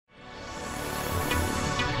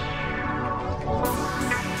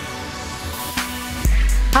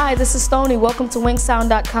Hi, this is Stoney. Welcome to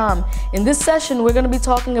WinkSound.com. In this session, we're going to be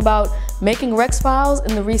talking about making Rex files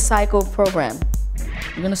in the Recycle program.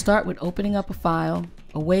 We're going to start with opening up a file,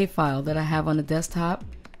 a WAV file that I have on the desktop.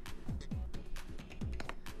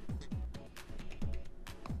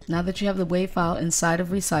 Now that you have the WAV file inside of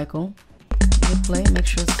Recycle, hit play, make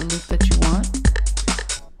sure it's the loop that you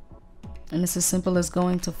want. And it's as simple as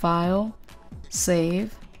going to File,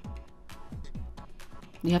 Save.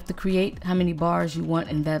 You have to create how many bars you want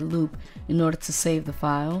in that loop in order to save the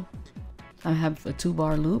file. I have a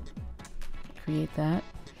 2-bar loop. Create that.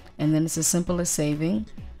 And then it's as simple as saving.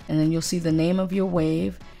 And then you'll see the name of your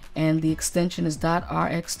wave, and the extension is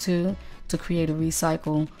 .rx2 to create a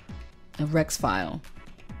Recycle a Rex file.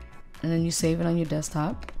 And then you save it on your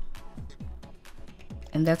desktop.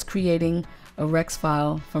 And that's creating a Rex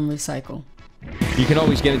file from Recycle. You can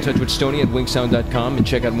always get in touch with Stoney at WinkSound.com and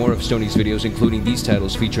check out more of Stoney's videos, including these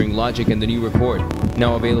titles featuring Logic and the new Record,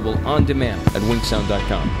 now available on demand at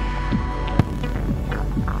WinkSound.com.